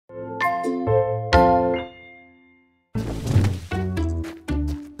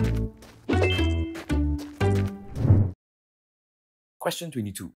Question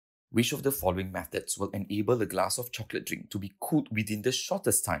 22. Which of the following methods will enable a glass of chocolate drink to be cooled within the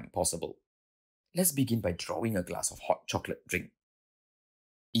shortest time possible? Let's begin by drawing a glass of hot chocolate drink.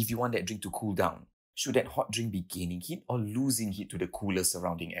 If you want that drink to cool down, should that hot drink be gaining heat or losing heat to the cooler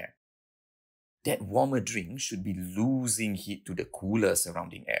surrounding air? That warmer drink should be losing heat to the cooler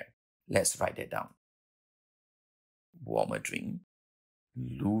surrounding air. Let's write that down. Warmer drink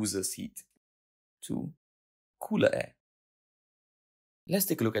loses heat to cooler air. Let's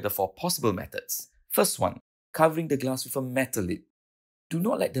take a look at the 4 possible methods. First one, covering the glass with a metal lid. Do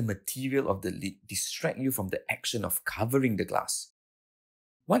not let the material of the lid distract you from the action of covering the glass.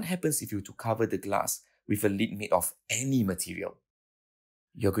 What happens if you were to cover the glass with a lid made of any material?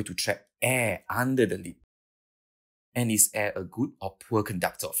 You're going to trap air under the lid. And is air a good or poor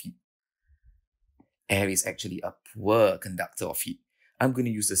conductor of heat? Air is actually a poor conductor of heat. I'm going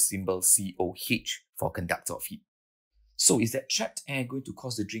to use the symbol COH for conductor of heat. So is that trapped air going to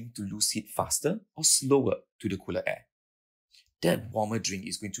cause the drink to lose heat faster or slower to the cooler air? That warmer drink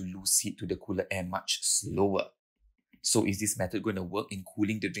is going to lose heat to the cooler air much slower. So is this method going to work in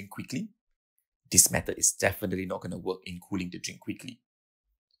cooling the drink quickly? This method is definitely not going to work in cooling the drink quickly.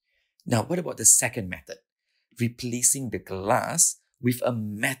 Now, what about the second method? Replacing the glass with a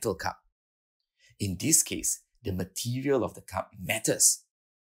metal cup. In this case, the material of the cup matters.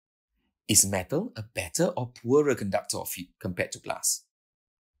 Is metal a better or poorer conductor of heat compared to glass?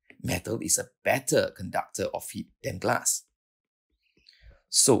 Metal is a better conductor of heat than glass.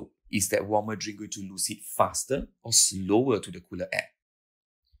 So, is that warmer drink going to lose heat faster or slower to the cooler air?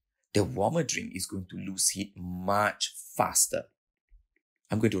 The warmer drink is going to lose heat much faster.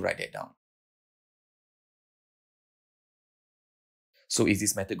 I'm going to write that down. So, is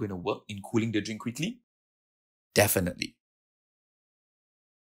this method going to work in cooling the drink quickly? Definitely.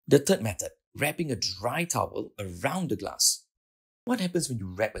 The third method, wrapping a dry towel around the glass. What happens when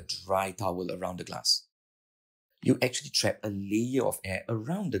you wrap a dry towel around the glass? You actually trap a layer of air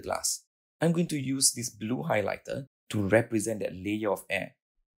around the glass. I'm going to use this blue highlighter to represent that layer of air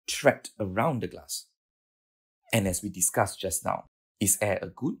trapped around the glass. And as we discussed just now, is air a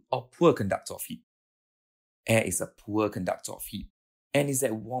good or poor conductor of heat? Air is a poor conductor of heat. And is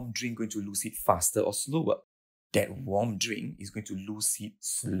that warm drink going to lose heat faster or slower? That warm drink is going to lose heat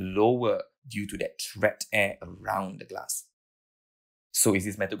slower due to that trapped air around the glass. So is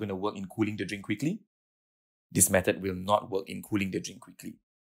this method going to work in cooling the drink quickly? This method will not work in cooling the drink quickly.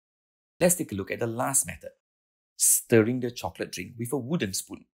 Let's take a look at the last method, stirring the chocolate drink with a wooden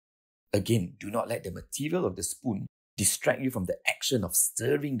spoon. Again, do not let the material of the spoon distract you from the action of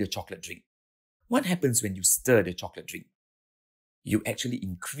stirring the chocolate drink. What happens when you stir the chocolate drink? You actually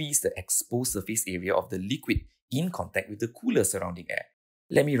increase the exposed surface area of the liquid in contact with the cooler surrounding air.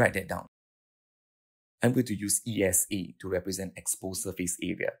 Let me write that down. I'm going to use ESA to represent exposed surface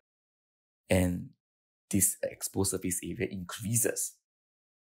area. And this exposed surface area increases.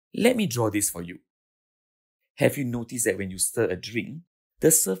 Let me draw this for you. Have you noticed that when you stir a drink,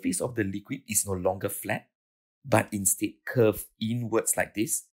 the surface of the liquid is no longer flat, but instead curved inwards like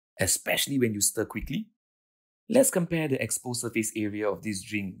this, especially when you stir quickly? Let's compare the exposed surface area of this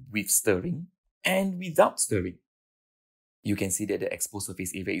drink with stirring and without stirring. You can see that the exposed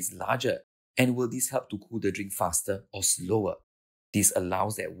surface area is larger, and will this help to cool the drink faster or slower? This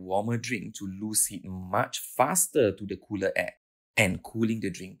allows that warmer drink to lose heat much faster to the cooler air and cooling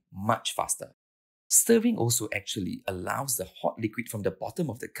the drink much faster. Stirring also actually allows the hot liquid from the bottom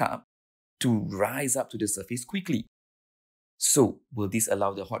of the cup to rise up to the surface quickly. So, will this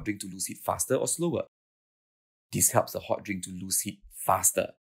allow the hot drink to lose heat faster or slower? This helps the hot drink to lose heat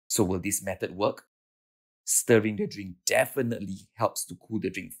faster. So, will this method work? Stirring the drink definitely helps to cool the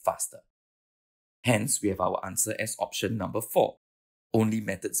drink faster. Hence, we have our answer as option number 4. Only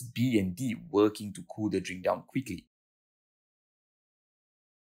methods B and D working to cool the drink down quickly.